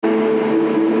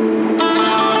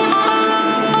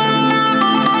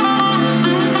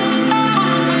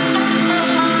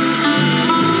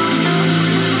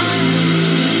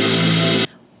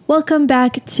Welcome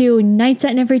back to Nights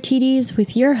at Nefertiti's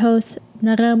with your host,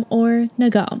 Naram or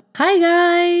Nagam. Hi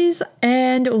guys,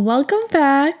 and welcome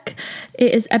back.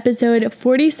 It is episode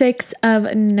 46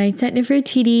 of Nights at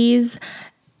Nefertiti's.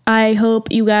 I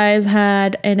hope you guys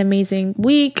had an amazing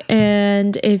week,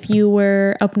 and if you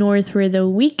were up north for the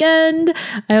weekend,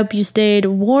 I hope you stayed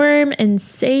warm and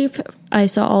safe. I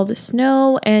saw all the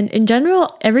snow, and in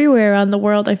general, everywhere around the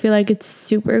world, I feel like it's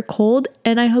super cold,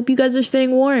 and I hope you guys are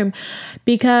staying warm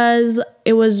because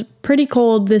it was pretty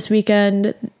cold this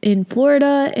weekend in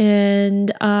Florida, and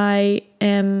I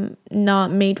am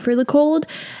not made for the cold.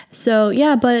 So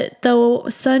yeah, but the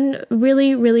sun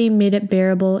really made it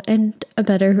bearable and a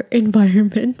better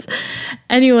environment.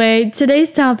 Anyway,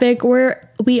 today's topic,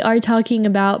 we are talking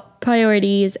about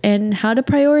priorities and how to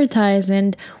prioritize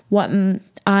and what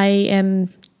I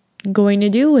am going to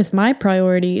do with my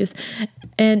priorities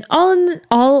and all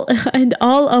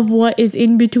of what is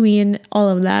in between all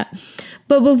of that.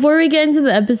 But before we get into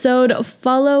the episode,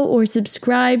 follow or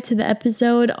subscribe to the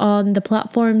episode on the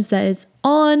platforms that is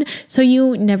on so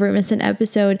you never miss an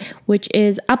episode, which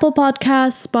is Apple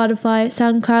Podcasts, Spotify,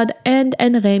 SoundCloud, and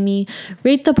Enremi.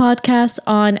 Rate the podcast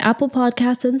on Apple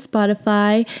Podcasts and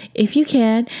Spotify if you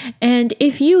can. And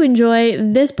if you enjoy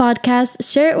this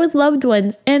podcast, share it with loved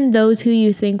ones and those who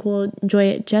you think will enjoy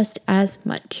it just as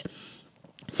much.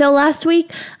 So last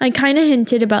week, I kind of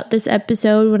hinted about this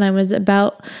episode when I was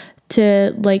about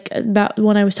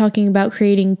when I was talking about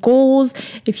creating goals.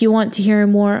 If you want to hear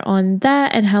more on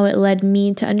that and how it led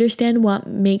me to understand what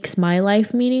makes my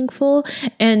life meaningful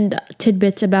and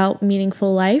tidbits about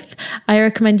meaningful life, I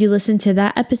recommend you listen to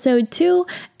that episode too.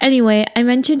 Anyway, I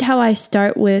mentioned how I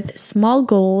start with small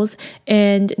goals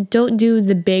and don't do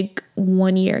the big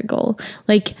 1 year goal.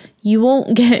 Like you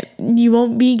won't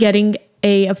be getting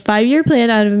a 5-year plan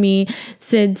out of me,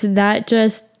 since that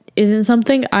just isn't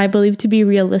something I believe to be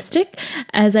realistic.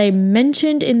 As I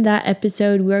mentioned in that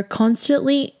episode, we're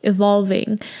constantly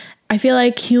evolving. I feel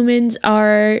like humans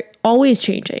are always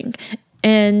changing.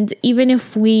 And even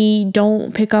if we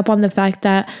don't pick up on the fact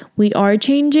that we are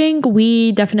changing,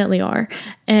 we definitely are.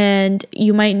 And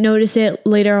you might notice it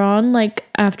later on, like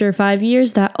after 5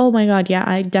 years, that, oh my God, yeah,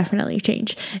 I definitely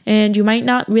changed. And you might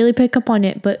not really pick up on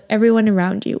it, but everyone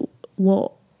around you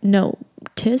will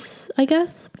notice, I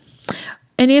guess.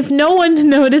 And if no one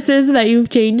notices that you've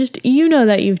changed, you know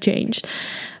that you've changed.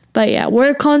 But yeah,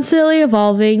 we're constantly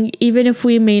evolving, even if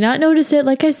we may not notice it,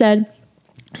 like I said.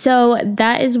 So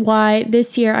that is why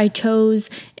this year I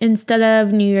chose, instead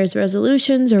of New Year's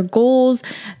resolutions or goals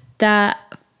that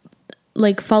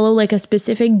follow a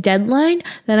specific deadline,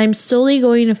 that I'm solely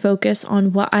going to focus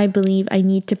on what I believe I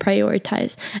need to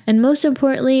prioritize. And most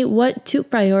importantly, what to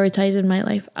prioritize in my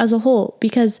life as a whole,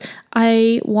 because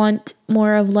I want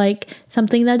more of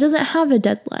something that doesn't have a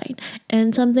deadline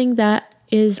and something that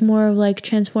is more of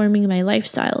transforming my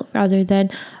lifestyle rather than,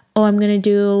 oh, I'm going to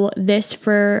do this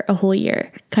for a whole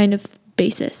year kind of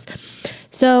basis.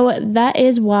 So that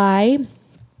is why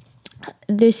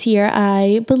this year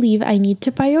I believe I need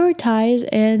to prioritize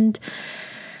and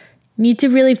need to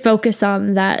really focus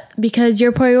on that, because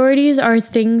your priorities are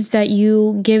things that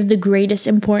you give the greatest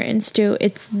importance to.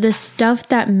 It's the stuff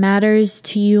that matters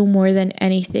to you more than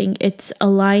anything. It's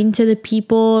aligned to the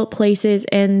people, places,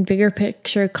 and bigger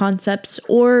picture concepts,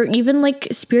 or even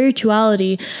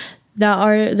spirituality, that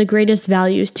are the greatest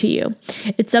values to you.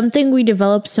 It's something we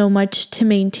develop so much to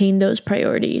maintain those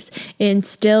priorities. It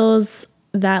instills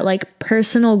that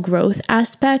personal growth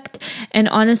aspect and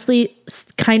honestly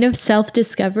kind of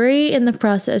self-discovery in the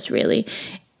process. Really,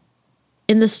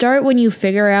 in the start, when you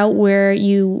figure out where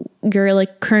your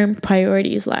current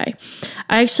priorities lie.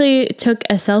 I actually took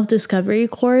a self-discovery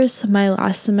course my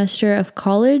last semester of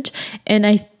college, and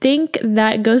I think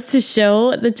that goes to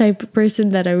show the type of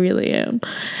person that I really am.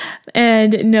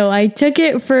 And no, I took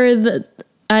it for the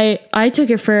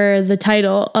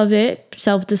title of it,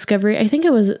 self-discovery. I think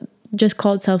it was just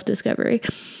called self-discovery.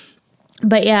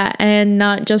 But yeah, and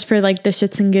not just for the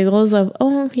shits and giggles of,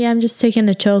 oh yeah, I'm just taking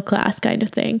a chill class kind of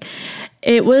thing.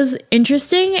 It was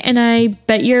interesting, and I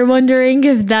bet you're wondering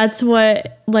if that's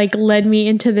what led me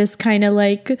into this kind of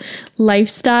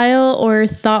lifestyle or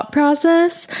thought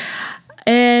process.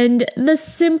 And the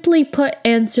simply put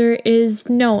answer is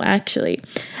no, actually.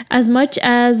 As much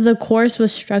as the course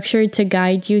was structured to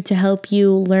guide you, to help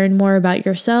you learn more about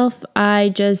yourself, I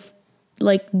just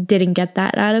didn't get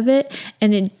that out of it,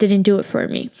 and it didn't do it for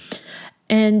me.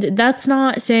 And that's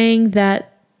not saying that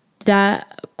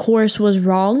course was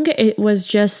wrong. It was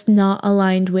just not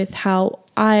aligned with how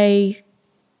I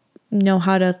know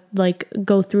how to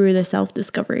go through the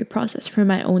self-discovery process for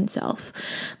my own self.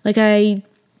 I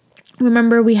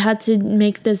remember we had to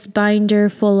make this binder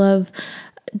full of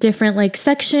different like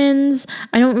sections.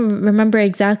 I don't remember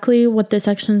exactly what the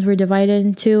sections were divided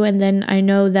into. And then I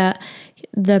know that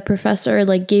the professor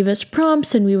like gave us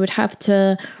prompts and we would have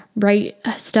to write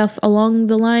stuff along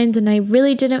the lines. And I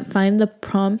really didn't find the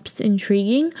prompts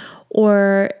intriguing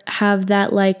or have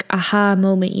that like aha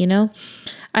moment, you know?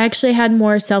 I actually had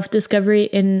more self-discovery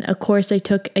in a course I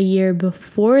took a year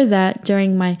before that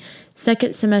during my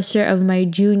second semester of my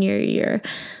junior year.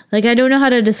 Like, I don't know how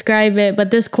to describe it,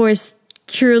 but this course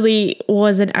truly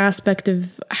was an aspect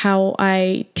of how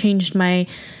I changed my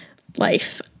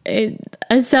life. It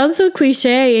sounds so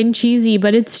cliche and cheesy,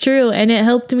 but it's true. And it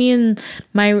helped me in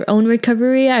my own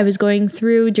recovery I was going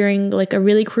through during like a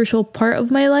really crucial part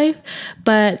of my life.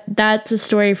 But that's a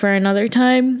story for another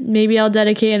time. Maybe I'll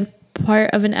dedicate a part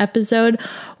of an episode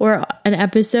or an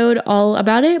episode all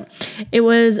about it. It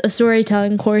was a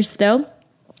storytelling course though.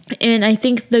 And I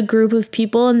think the group of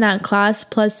people in that class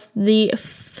plus the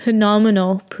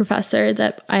phenomenal professor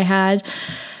that I had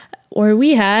or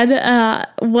we had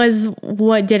was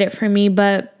what did it for me.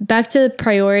 But back to the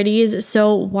priorities.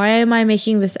 So why am I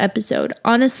making this episode?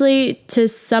 Honestly, to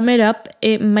sum it up,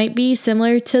 it might be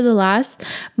similar to the last,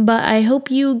 but I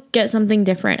hope you get something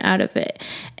different out of it.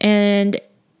 And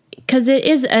because it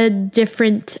is a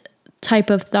different type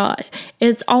of thought.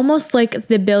 It's almost like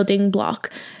the building block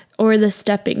or the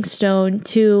stepping stone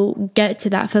to get to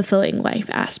that fulfilling life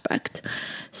aspect.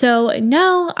 So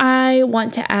now I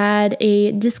want to add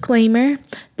a disclaimer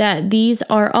that these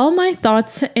are all my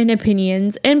thoughts and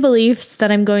opinions and beliefs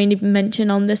that I'm going to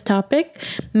mention on this topic.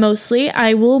 Mostly,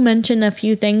 I will mention a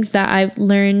few things that I've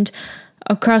learned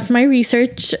across my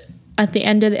research at the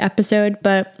end of the episode,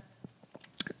 but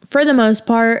for the most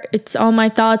part, it's all my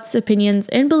thoughts, opinions,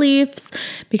 and beliefs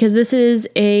because this is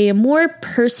a more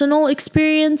personal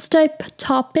experience type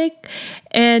topic.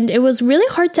 And it was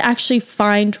really hard to actually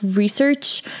find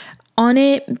research on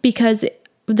it because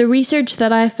the research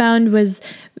that I found was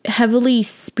heavily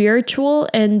spiritual,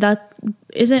 and that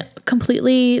isn't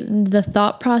completely the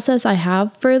thought process I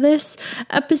have for this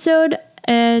episode.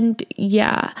 And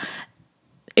yeah,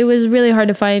 it was really hard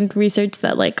to find research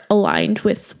that like aligned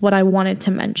with what I wanted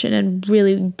to mention and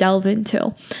really delve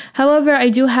into. However, I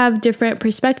do have different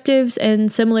perspectives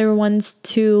and similar ones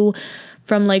to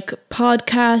from like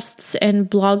podcasts and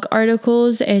blog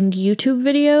articles and YouTube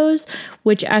videos,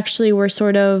 which actually were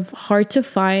sort of hard to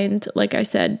find, like I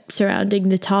said, surrounding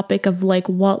the topic of like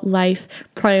what life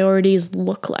priorities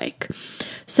look like.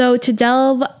 So to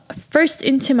delve first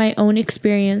into my own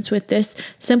experience with this,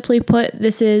 simply put,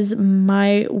 this is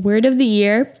my word of the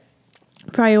year.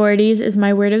 Priorities is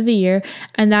my word of the year,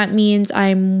 and that means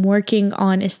I'm working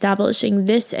on establishing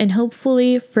this and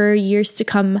hopefully for years to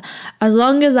come, as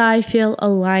long as I feel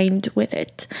aligned with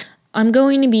it. I'm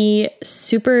going to be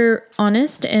super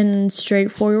honest and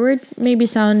straightforward, maybe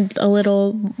sound a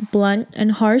little blunt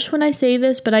and harsh when I say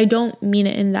this, but I don't mean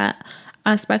it in that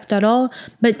aspect at all.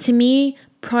 But to me,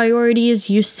 priorities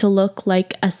used to look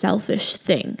like a selfish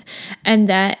thing, and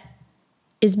that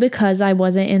is because I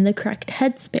wasn't in the correct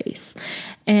headspace.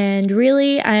 And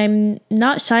really, I'm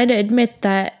not shy to admit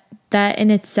that that in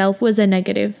itself was a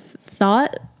negative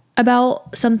thought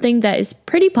about something that is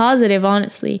pretty positive,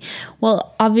 honestly.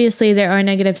 Well, obviously there are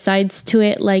negative sides to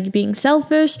it, like being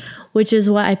selfish, which is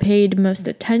what I paid most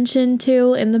attention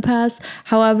to in the past.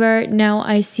 However, now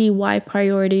I see why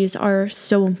priorities are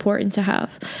so important to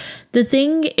have. The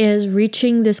thing is,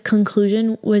 reaching this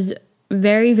conclusion was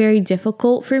very, very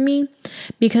difficult for me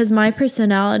because my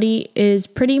personality is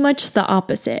pretty much the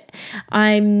opposite.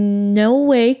 I'm no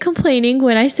way complaining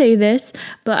when I say this,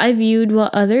 but I viewed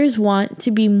what others want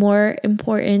to be more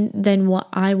important than what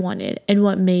I wanted and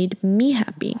what made me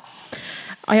happy.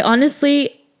 I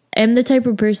honestly am the type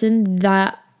of person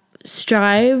that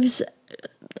strives,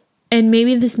 and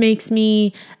maybe this makes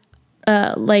me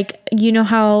like, you know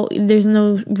how there's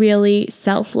no really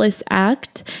selfless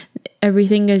act.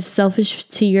 Everything is selfish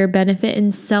to your benefit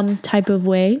in some type of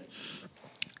way.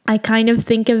 I kind of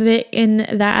think of it in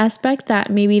that aspect that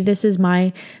maybe this is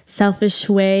my selfish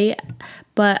way,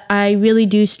 but I really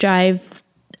do strive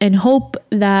and hope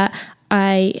that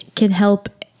I can help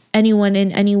anyone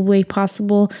in any way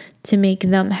possible to make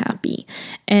them happy.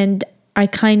 And I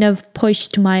kind of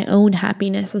pushed my own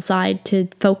happiness aside to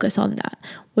focus on that,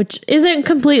 which isn't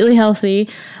completely healthy,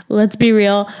 let's be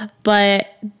real, but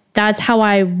that's how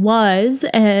I was,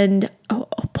 and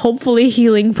hopefully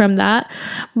healing from that.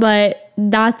 But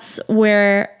that's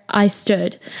where I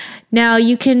stood. Now,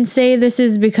 you can say this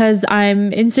is because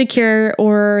I'm insecure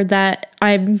or that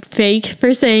I'm fake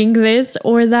for saying this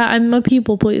or that I'm a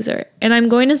people pleaser. And I'm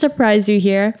going to surprise you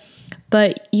here.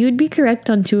 but you'd be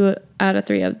correct on 2 out of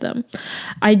 3 of them.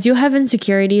 I do have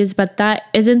insecurities, but that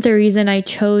isn't the reason I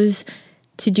chose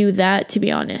to do that, to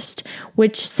be honest,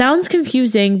 which sounds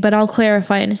confusing, but I'll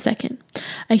clarify in a second.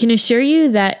 I can assure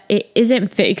you that it isn't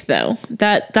fake though.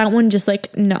 That one just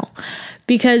like, no,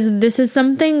 because this is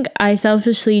something I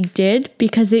selfishly did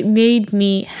because it made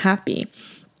me happy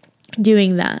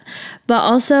doing that. But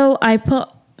also I put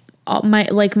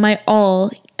my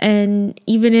all, and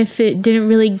even if it didn't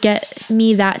really get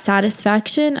me that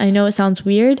satisfaction, I know it sounds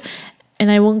weird, and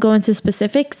I won't go into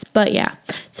specifics, but yeah.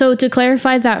 So to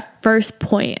clarify that first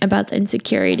point about the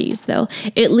insecurities though,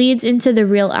 it leads into the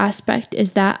real aspect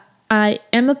is that I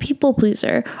am a people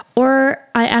pleaser, or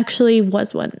I actually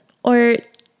was one, or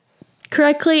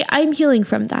correctly, I'm healing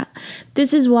from that.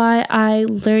 This is why I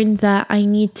learned that I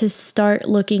need to start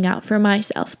looking out for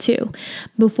myself too.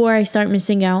 Before I start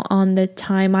missing out on the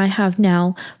time I have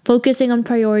now, focusing on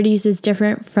priorities is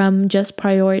different from just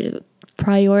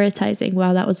prioritizing.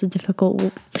 Wow, that was a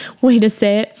difficult way to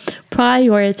say it.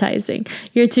 Prioritizing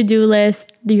your to-do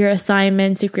list, your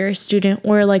assignments if you're a student,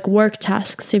 or like work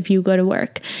tasks if you go to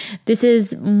work. This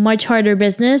is much harder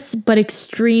business, but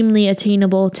extremely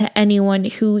attainable to anyone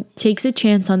who takes a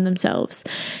chance on themselves.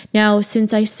 Now,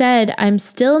 since I said I'm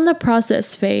still in the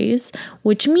process phase,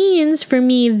 which means for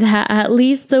me that at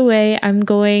least the way I'm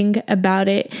going about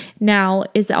it now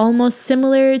is almost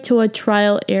similar to a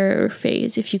trial error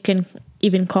phase, if you can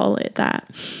even call it that.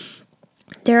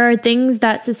 There are things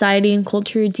that society and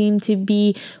culture deem to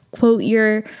be, quote,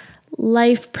 your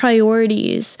life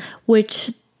priorities,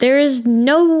 which there is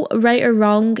no right or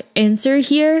wrong answer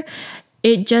here.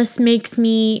 It just makes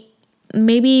me,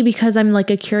 maybe because I'm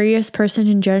like a curious person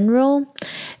in general,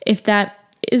 if that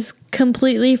is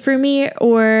completely for me,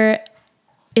 or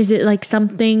is it like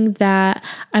something that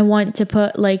I want to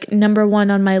put like number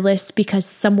 1 on my list because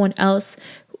someone else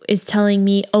is telling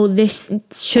me, oh, this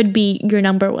should be your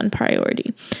number 1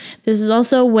 priority. This is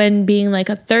also when being like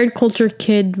a third culture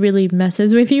kid really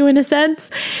messes with you in a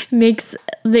sense, makes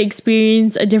the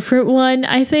experience a different one,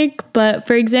 I think. But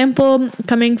for example,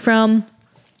 coming from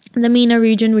the MENA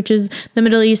region, which is the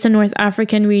Middle East and North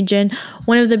African region,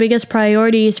 one of the biggest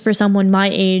priorities for someone my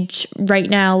age right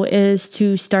now is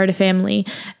to start a family.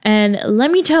 And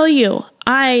let me tell you,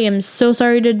 I am so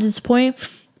sorry to disappoint,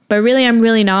 but really, I'm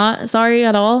really not sorry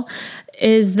at all,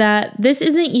 is that this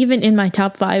isn't even in my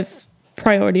top 5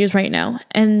 priorities right now.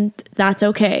 And that's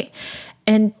okay.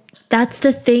 And that's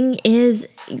the thing is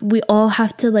we all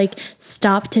have to like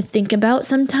stop to think about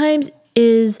sometimes,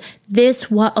 is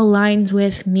this what aligns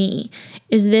with me?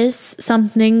 Is this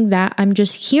something that I'm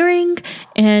just hearing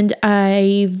and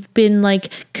I've been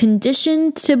like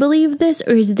conditioned to believe this?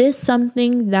 Or is this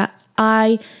something that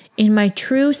I, in my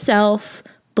true self,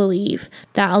 believe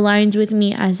that aligns with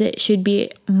me as it should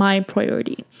be my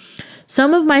priority?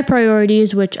 Some of my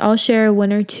priorities, which I'll share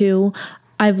 1 or 2,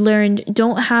 I've learned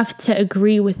don't have to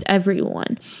agree with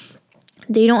everyone.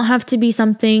 They don't have to be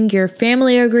something your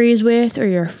family agrees with or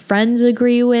your friends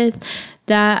agree with.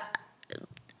 That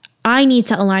I need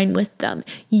to align with them.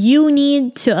 You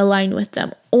need to align with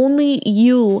them. Only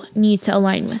you need to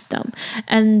align with them.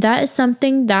 And that is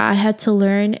something that I had to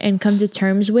learn and come to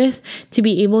terms with to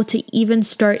be able to even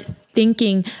start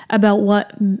thinking about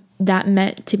what that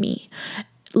meant to me.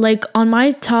 Like on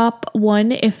my top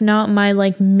 1, if not my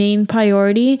like main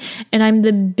priority, and I'm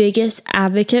the biggest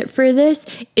advocate for this,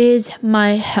 is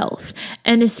my health,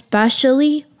 and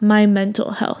especially my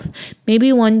mental health.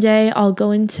 Maybe one day I'll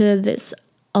go into this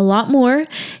a lot more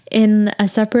in a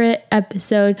separate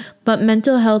episode, but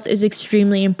mental health is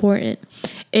extremely important.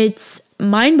 It's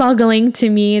mind-boggling to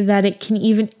me that it can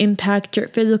even impact your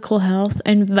physical health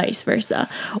and vice versa.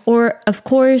 Or of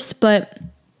course, but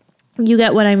you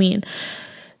get what I mean.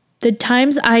 The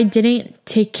times I didn't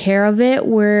take care of it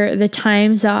were the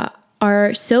times that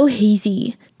are so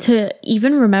hazy to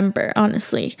even remember,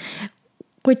 honestly,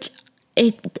 which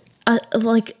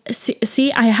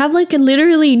see, I have like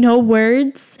literally no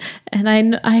words, and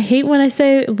I hate when I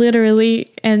say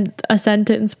literally and a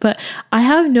sentence, but I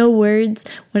have no words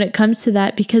when it comes to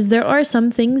that, because there are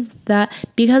some things that,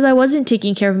 because I wasn't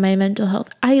taking care of my mental health,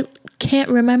 I can't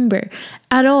remember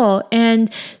at all.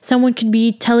 And someone could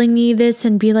be telling me this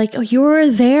and be like, oh, you were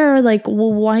there, like,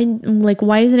 well,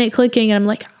 why isn't it clicking? And I'm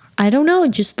like, I don't know,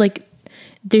 just like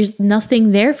there's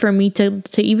nothing there for me to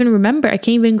even remember. I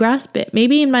can't even grasp it.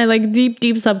 Maybe in my like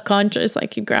deep subconscious I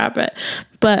could grab it,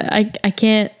 but I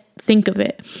can't think of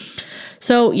it.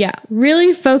 So yeah,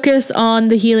 really focus on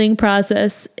the healing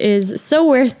process is so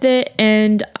worth it.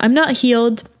 And I'm not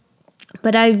healed,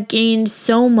 but I've gained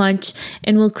so much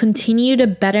and will continue to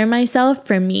better myself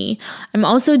for me. I'm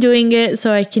also doing it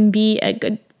so I can be a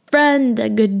good friend, a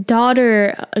good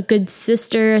daughter, a good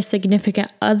sister, a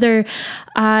significant other.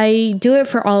 I do it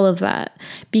for all of that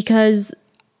because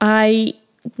I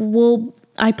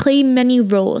play many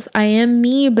roles. I am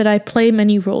me, but I play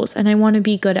many roles and I want to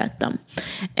be good at them.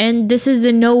 And this is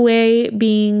in no way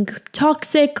being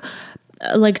toxic,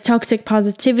 like toxic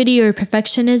positivity or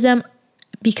perfectionism,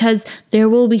 because there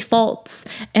will be faults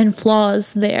and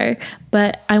flaws there.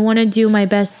 But I want to do my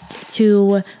best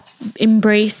to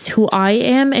embrace who I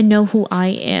am and know who I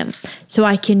am so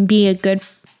I can be a good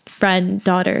friend,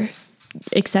 daughter,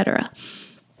 etc.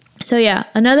 So yeah,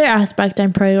 another aspect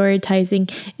I'm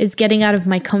prioritizing is getting out of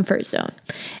my comfort zone.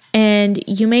 And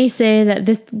you may say that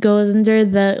this goes under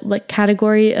the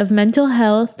category of mental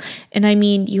health, and I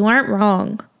mean, you aren't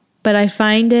wrong, but I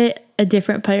find it a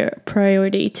different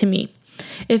priority to me.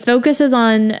 It focuses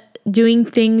on doing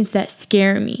things that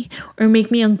scare me or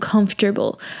make me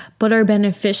uncomfortable, but are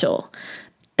beneficial.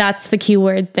 That's the key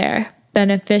word there,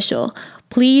 beneficial.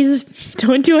 Please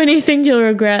don't do anything you'll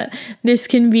regret. This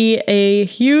can be a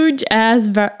huge ass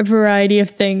variety of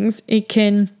things. It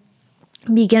can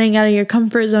be getting out of your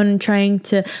comfort zone and trying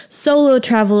to solo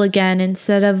travel again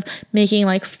instead of making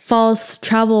false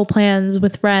travel plans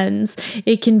with friends.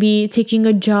 It can be taking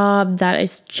a job that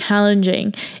is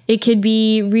challenging. It could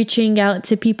be reaching out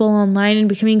to people online and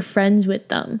becoming friends with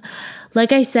them.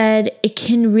 Like I said, it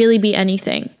can really be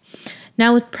anything.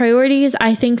 Now with priorities,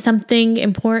 I think something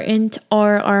important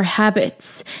are our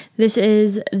habits. This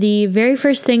is the very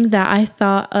first thing that I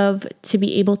thought of to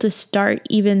be able to start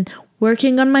even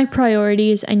working on my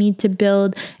priorities. I need to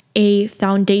build a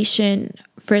foundation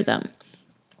for them.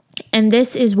 And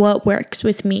this is what works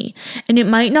with me. And it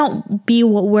might not be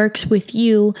what works with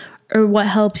you or what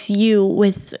helps you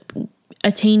with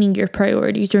attaining your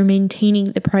priorities or maintaining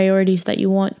the priorities that you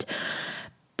want.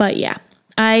 But yeah,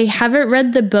 I haven't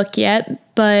read the book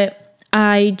yet, but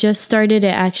I just started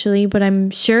it actually, but I'm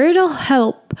sure it'll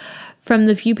help. From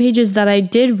the few pages that I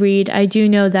did read, I do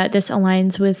know that this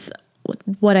aligns with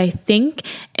what I think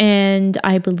and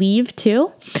I believe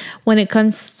too when it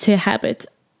comes to habits.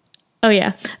 Oh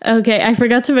yeah. Okay, I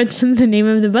forgot to mention the name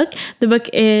of the book. The book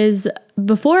is,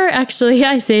 before actually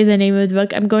I say the name of the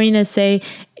book, I'm going to say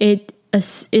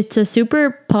it's a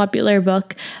super popular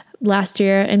book last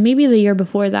year and maybe the year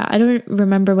before that. I don't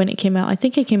remember when it came out. I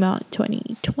think it came out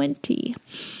 2020,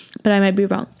 but I might be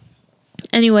wrong.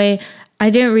 Anyway, I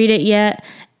didn't read it yet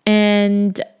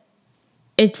and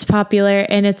it's popular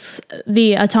and it's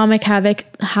the Atomic Habit.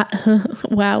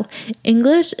 Wow,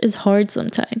 English is hard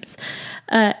sometimes.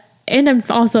 And I'm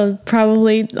also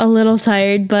probably a little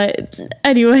tired, but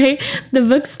anyway, the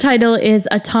book's title is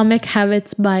Atomic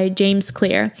Habits by James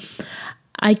Clear.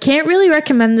 I can't really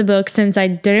recommend the book since I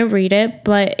didn't read it,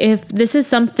 but if this is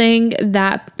something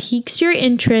that piques your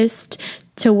interest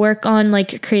to work on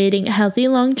creating healthy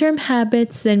long-term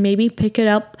habits, then maybe pick it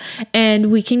up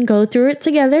and we can go through it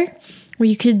together. Or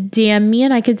you could DM me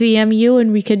and I could DM you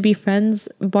and we could be friends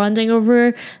bonding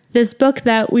over this book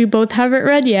that we both haven't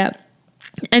read yet.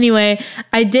 Anyway,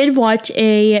 I did watch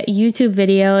a YouTube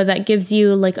video that gives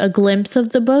you a glimpse of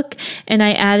the book and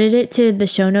I added it to the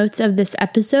show notes of this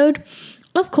episode,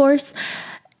 of course,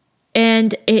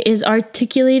 and it is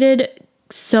articulated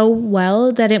so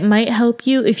well that it might help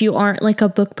you if you aren't a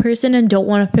book person and don't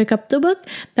want to pick up the book,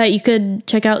 that you could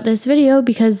check out this video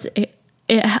because it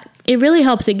really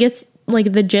helps. It gets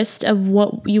the gist of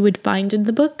what you would find in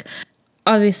the book.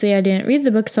 Obviously, I didn't read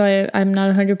the book, so I'm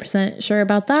not 100% sure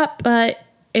about that, but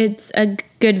it's a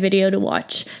good video to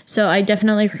watch. So I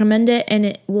definitely recommend it, and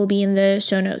it will be in the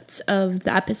show notes of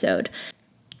the episode.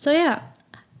 So yeah,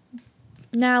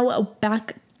 now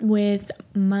back with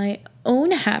my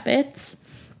own habits.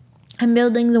 I'm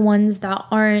building the ones that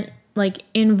aren't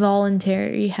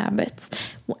involuntary habits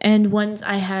and ones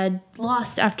I had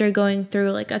lost after going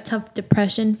through a tough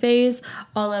depression phase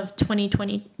all of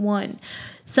 2021.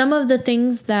 Some of the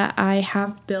things that I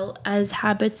have built as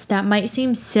habits that might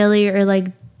seem silly or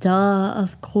duh,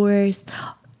 of course,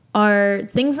 are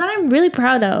things that I'm really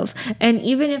proud of. And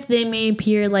even if they may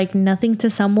appear like nothing to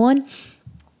someone,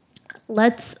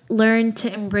 let's learn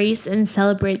to embrace and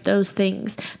celebrate those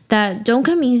things that don't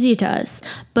come easy to us,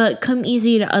 but come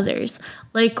easy to others.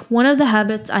 One of the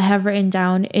habits I have written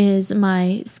down is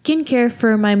my skincare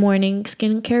for my morning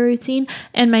skincare routine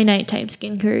and my nighttime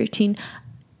skincare routine.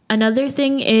 another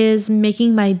thing is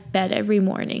making my bed every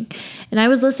morning. And I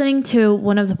was listening to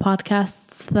one of the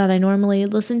podcasts that I normally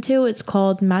listen to. It's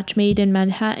called Match Made in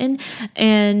Manhattan.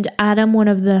 And Adam, one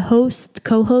of the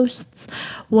co-hosts,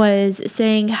 was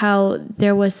saying how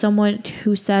there was someone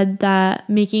who said that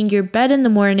making your bed in the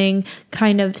morning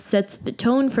kind of sets the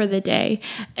tone for the day.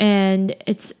 And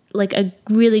it's like a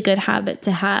really good habit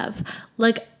to have.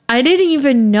 Like, I didn't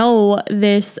even know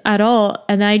this at all.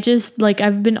 And I just, like,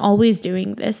 I've been always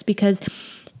doing this because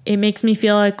it makes me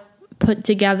feel like put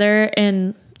together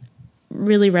and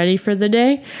really ready for the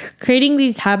day. Creating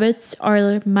these habits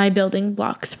are my building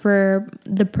blocks for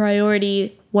the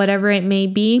priority, whatever it may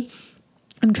be.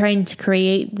 I'm trying to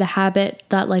create the habit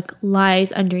that like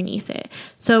lies underneath it.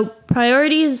 So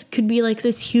priorities could be like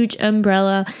this huge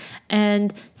umbrella,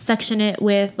 and section it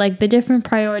with like the different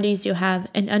priorities you have.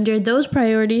 And under those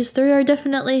priorities, there are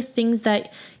definitely things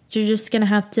that you're just going to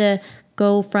have to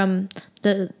go from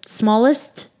the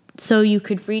smallest so you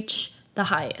could reach the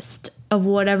highest of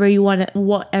whatever you want,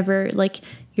 whatever like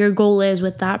your goal is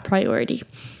with that priority.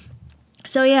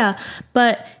 So yeah,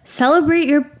 but celebrate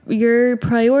your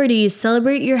priorities,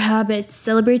 celebrate your habits,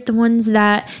 celebrate the ones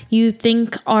that you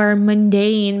think are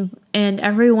mundane and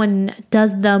everyone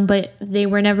does them, but they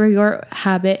were never your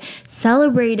habit.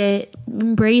 Celebrate it,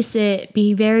 embrace it,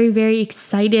 be very, very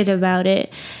excited about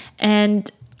it. And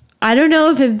I don't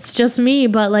know if it's just me,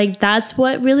 but like that's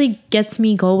what really gets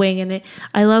me going. And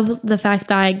I love the fact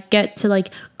that I get to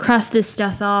like cross this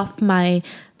stuff off my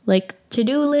like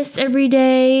to-do list every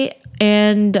day.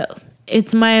 And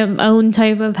it's my own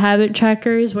type of habit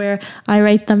trackers where I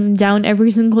write them down every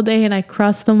single day and I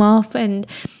cross them off. And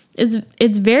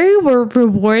it's very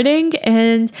rewarding.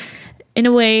 And in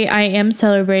a way, I am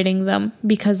celebrating them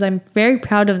because I'm very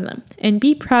proud of them. And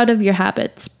be proud of your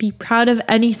habits. Be proud of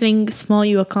anything small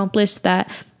you accomplish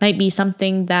that might be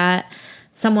something that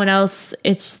someone else,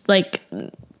 it's like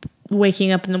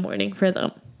waking up in the morning for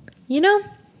them. You know?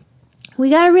 We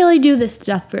gotta really do this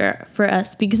stuff for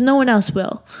us because no one else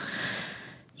will.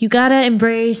 You gotta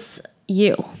embrace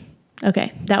you.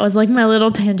 Okay, that was like my little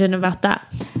tangent about that.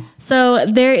 So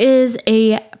there is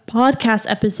a podcast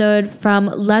episode from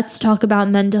Let's Talk About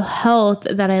Mental Health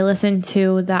that I listened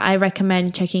to that I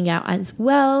recommend checking out as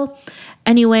well.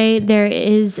 Anyway, there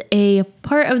is a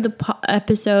part of the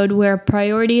episode where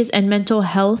priorities and mental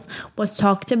health was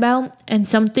talked about and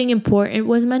something important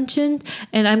was mentioned.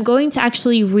 And I'm going to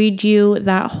actually read you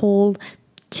that whole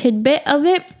tidbit of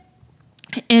it.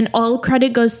 And all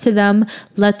credit goes to them.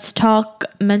 Let's Talk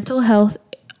Mental Health.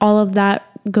 All of that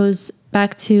goes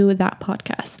back to that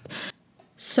podcast.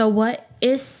 So what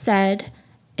is said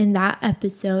in that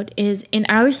episode is, in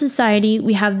our society,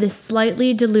 we have this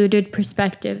slightly diluted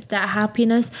perspective that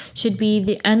happiness should be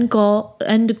the end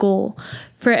goal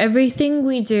for everything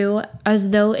we do,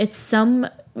 as though it's some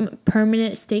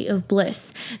permanent state of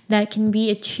bliss that can be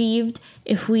achieved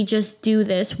if we just do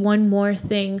this one more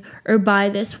thing or buy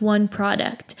this one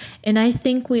product. And I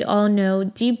think we all know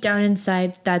deep down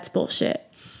inside that's bullshit.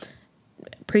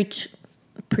 Preach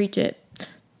it.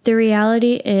 The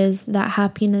reality is that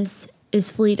happiness is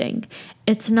fleeting.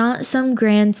 It's not some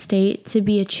grand state to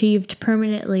be achieved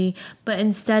permanently, but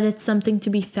instead it's something to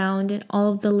be found in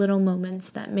all of the little moments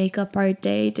that make up our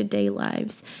day-to-day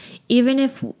lives. Even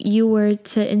if you were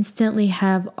to instantly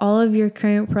have all of your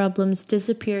current problems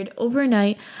disappeared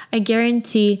overnight, I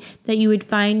guarantee that you would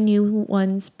find new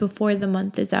ones before the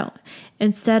month is out.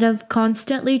 Instead of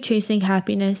constantly chasing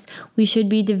happiness, we should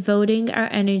be devoting our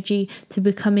energy to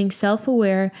becoming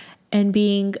self-aware and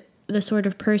being the sort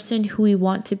of person who we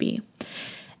want to be.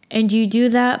 And you do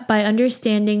that by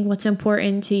understanding what's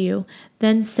important to you,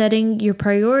 then setting your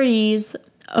priorities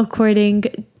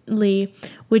accordingly,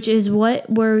 which is what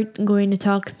we're going to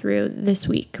talk through this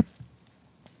week.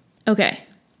 Okay,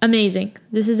 amazing.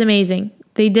 This is amazing.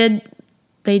 They did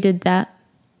that.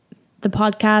 The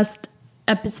podcast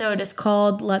episode is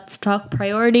called Let's Talk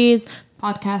Priorities. The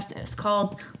podcast is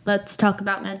called Let's Talk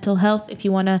About Mental Health. If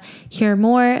you want to hear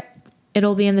more,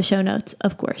 it'll be in the show notes,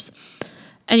 of course.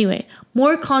 Anyway,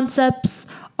 more concepts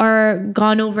are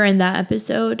gone over in that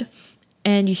episode,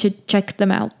 and you should check them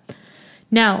out.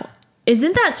 Now,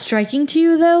 isn't that striking to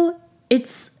you, though?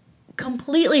 It's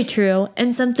completely true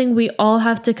and something we all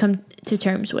have to come to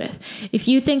terms with. If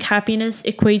you think happiness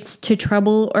equates to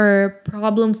trouble or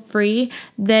problem-free,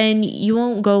 then you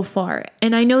won't go far.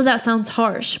 And I know that sounds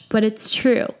harsh, but it's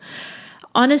true.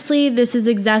 Honestly, this is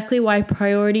exactly why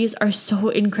priorities are so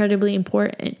incredibly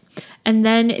important. And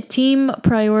then team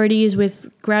priorities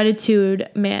with gratitude,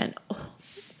 man,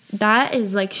 that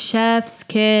is like chef's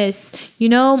kiss. You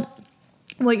know,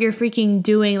 what you're freaking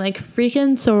doing. Like,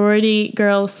 freaking sorority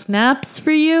girl snaps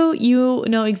for you. You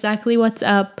know exactly what's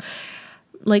up.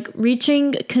 Like,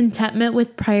 reaching contentment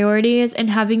with priorities and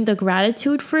having the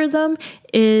gratitude for them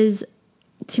is,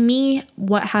 to me,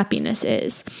 what happiness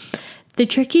is. The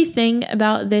tricky thing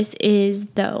about this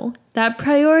is, though, that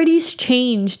priorities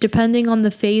change depending on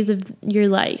the phase of your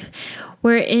life.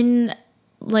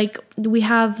 We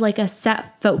have like a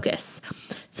set focus.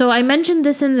 So I mentioned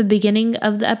this in the beginning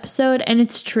of the episode, and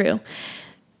it's true.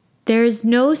 There's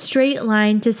no straight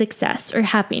line to success or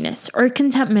happiness or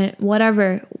contentment,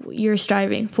 whatever you're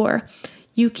striving for.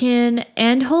 You can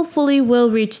and hopefully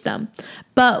will reach them.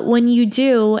 But when you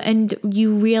do and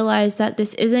you realize that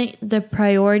this isn't the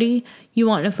priority you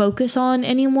want to focus on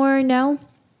anymore now,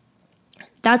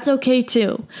 that's okay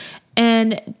too.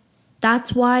 And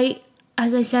that's why,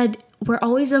 as I said, we're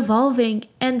always evolving,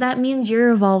 and that means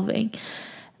you're evolving.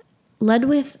 Lead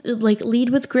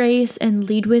with grace and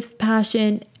lead with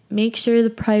passion. Make sure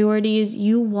the priorities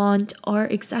you want are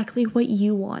exactly what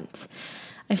you want.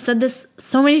 I've said this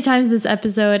so many times this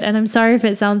episode, and I'm sorry if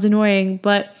it sounds annoying,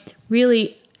 but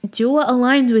really do what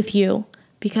aligns with you,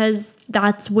 because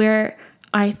that's where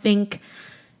I think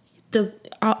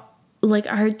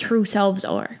our true selves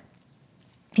are,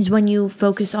 is when you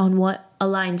focus on what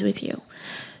aligns with you.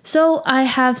 So I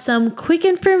have some quick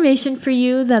information for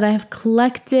you that I've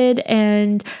collected,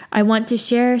 and I want to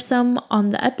share some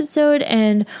on the episode,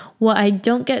 and what I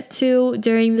don't get to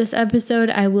during this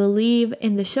episode, I will leave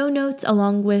in the show notes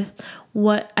along with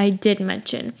what I did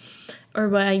mention, or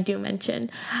what I do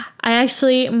mention. I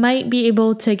actually might be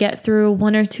able to get through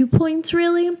 1 or 2 points,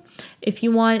 really. If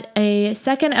you want a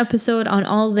second episode on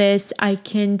all this, I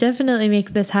can definitely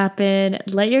make this happen.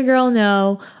 Let your girl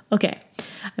know. Okay,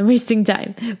 I'm wasting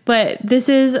time. But this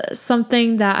is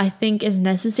something that I think is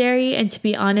necessary. And to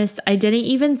be honest, I didn't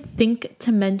even think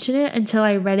to mention it until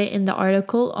I read it in the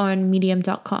article on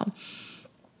medium.com.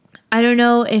 I don't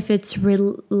know if it's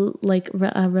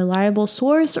a reliable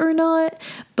source or not,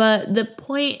 but the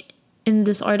point in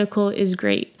this article is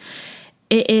great.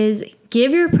 It is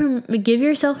give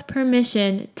yourself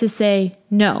permission to say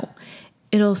no.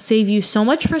 It'll save you so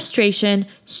much frustration,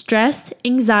 stress,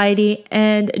 anxiety,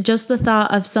 and just the thought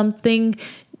of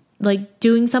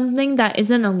doing something that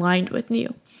isn't aligned with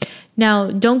you.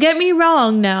 Now, don't get me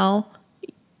wrong now.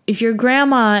 If your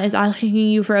grandma is asking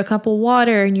you for a cup of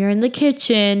water and you're in the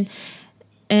kitchen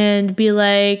and be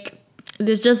like,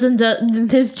 this just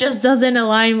doesn't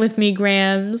align with me,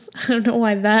 Grams. I don't know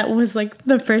why that was like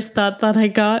the first thought that I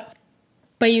got.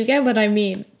 But you get what I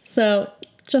mean. So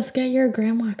just get your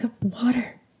grandma a cup of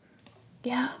water.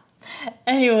 Yeah.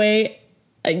 Anyway,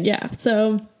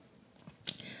 so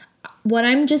what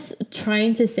I'm just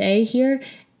trying to say here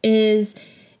is,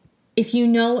 if you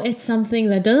know it's something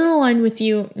that doesn't align with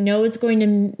you, know it's going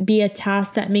to be a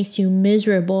task that makes you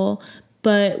miserable,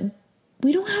 but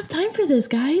we don't have time for this,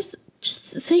 guys.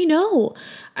 Just say no.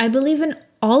 I believe in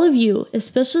all of you,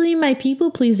 especially my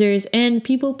people pleasers and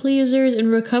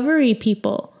recovery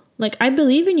people. Like, I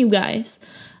believe in you guys.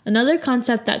 Another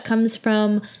concept that comes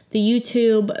from the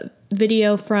YouTube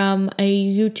video from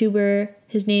a YouTuber,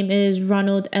 his name is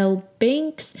Ronald L.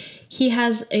 Banks. He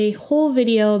has a whole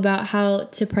video about how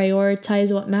to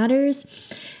prioritize what matters,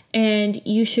 and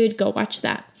you should go watch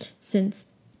that since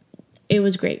it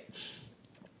was great.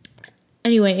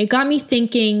 Anyway, it got me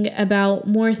thinking about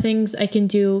more things I can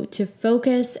do to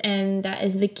focus, and that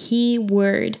is the key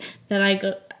word that I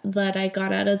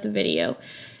got out of the video,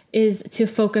 is to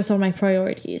focus on my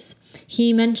priorities.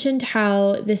 He mentioned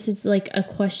how this is like a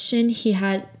question he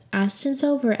had asked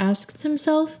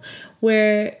himself,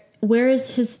 where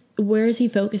is he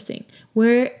focusing?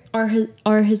 Where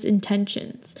are his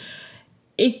intentions?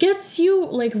 It gets you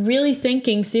like really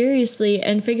thinking seriously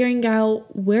and figuring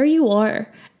out where you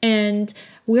are and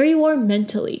where you are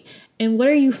mentally, and what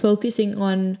are you focusing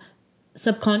on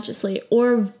subconsciously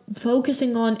or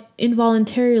focusing on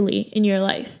involuntarily in your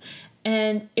life.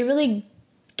 And it really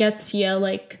gets you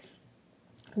like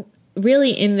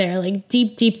really in there, like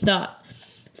deep thought.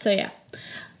 So yeah,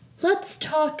 let's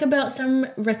talk about some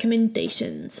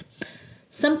recommendations.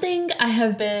 Something I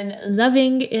have been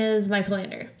loving is my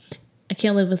planner. I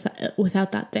can't live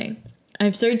without that thing.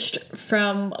 I've searched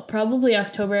from probably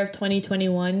October of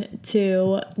 2021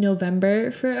 to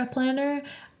November for a planner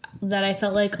that I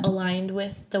felt like aligned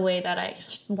with the way that I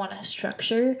want to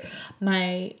structure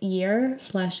my year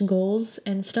 / goals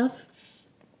and stuff.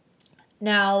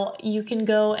 Now, you can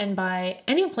go and buy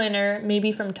any planner,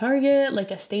 maybe from Target,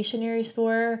 like a stationery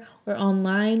store, or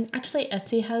online. Actually,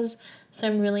 Etsy has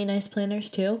some really nice planners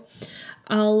too.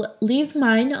 I'll leave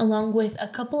mine along with a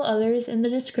couple others in the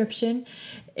description.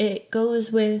 It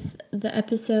goes with the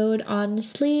episode,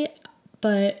 honestly,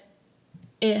 but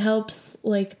it helps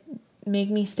like make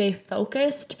me stay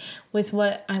focused with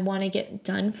what I want to get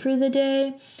done for the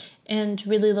day, and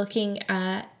really looking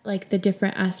at like the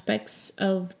different aspects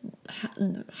of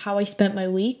how I spent my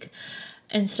week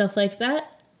and stuff like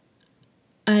that.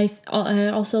 I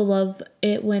also love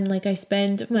it when like I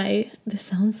spend this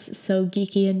sounds so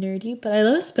geeky and nerdy, but I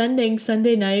love spending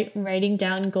Sunday night writing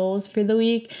down goals for the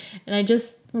week, and I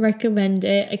just recommend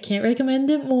it. I can't recommend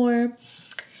it more.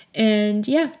 And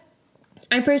yeah,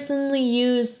 I personally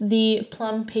use the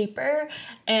Plum paper,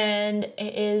 and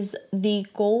it is the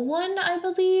goal one, I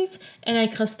believe, and I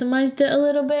customized it a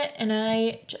little bit, and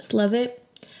I just love it.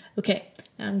 Okay,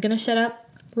 I'm gonna shut up.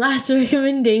 Last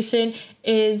recommendation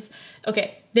is,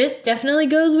 okay, this definitely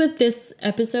goes with this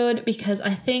episode because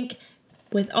I think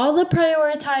with all the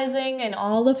prioritizing and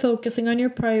all the focusing on your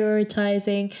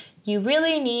prioritizing, you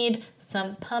really need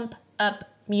some pump up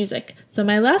music. So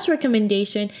my last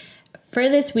recommendation for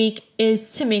this week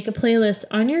is to make a playlist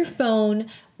on your phone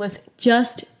with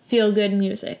just feel-good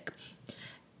music.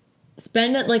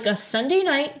 Spend it like a Sunday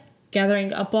night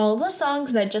gathering up all the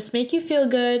songs that just make you feel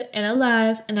good and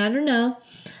alive, and I don't know.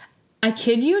 I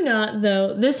kid you not,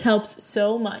 though, this helps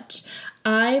so much.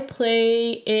 I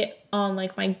play it on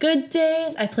like my good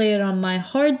days. I play it on my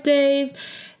hard days.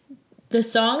 The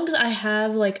songs, I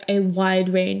have like a wide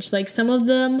range. Like some of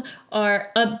them are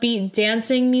upbeat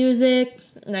dancing music,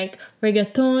 like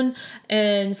reggaeton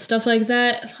and stuff like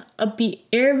that. Upbeat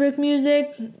Arabic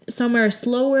music. Some are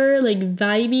slower, like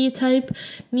vibey type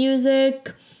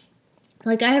music.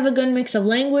 Like I have a good mix of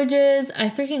languages. I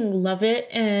freaking love it,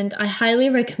 and I highly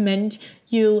recommend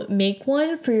you make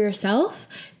one for yourself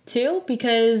too,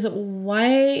 because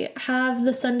why have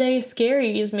the Sunday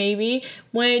scaries maybe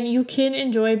when you can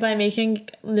enjoy by making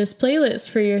this playlist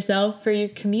for yourself for your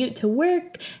commute to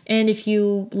work, and if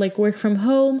you like work from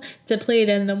home, to play it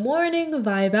in the morning,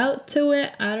 vibe out to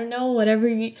it. I don't know, whatever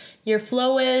your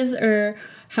flow is or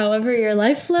however your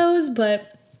life flows,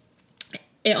 but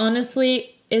it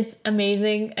honestly, it's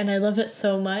amazing and I love it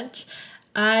so much.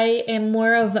 I am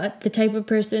more of the type of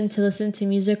person to listen to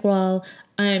music while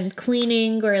I'm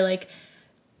cleaning or like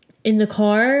in the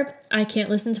car. I can't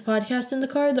listen to podcasts in the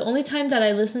car. The only time that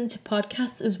I listen to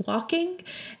podcasts is walking,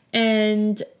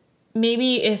 and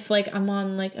maybe if like I'm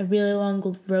on like a really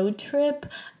long road trip,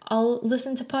 I'll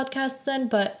listen to podcasts then,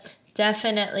 but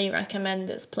definitely recommend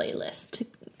this playlist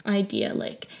idea.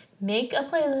 Like make a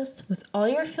playlist with all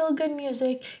your feel-good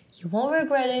music. You won't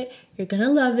regret it. You're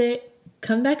gonna love it.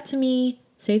 Come back to me.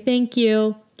 Say thank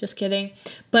you. Just kidding.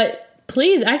 But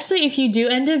please, actually, if you do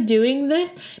end up doing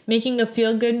this, making a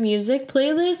feel-good music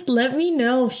playlist, let me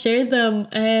know. Share them.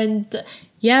 And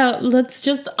yeah, let's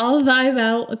just all vibe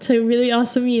out to really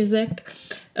awesome music.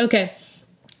 Okay.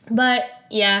 But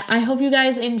yeah, I hope you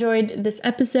guys enjoyed this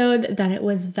episode, that it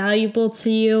was valuable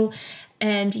to you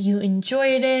and you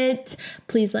enjoyed it.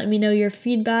 Please let me know your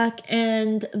feedback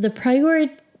and the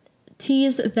priorities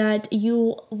that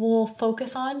you will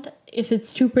focus on. If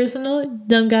it's too personal,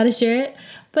 don't gotta share it.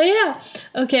 But yeah,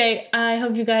 okay, I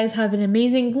hope you guys have an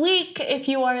amazing week if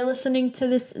you are listening to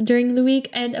this during the week,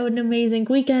 and an amazing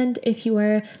weekend if you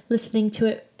are listening to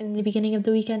it in the beginning of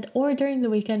the weekend or during the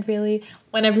weekend, really,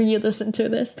 whenever you listen to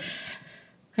this.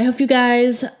 I hope you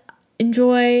guys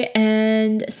enjoy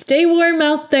and stay warm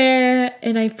out there,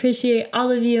 and I appreciate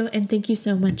all of you, and thank you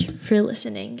so much for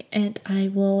listening, and I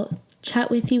will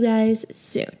chat with you guys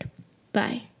soon.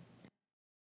 Bye.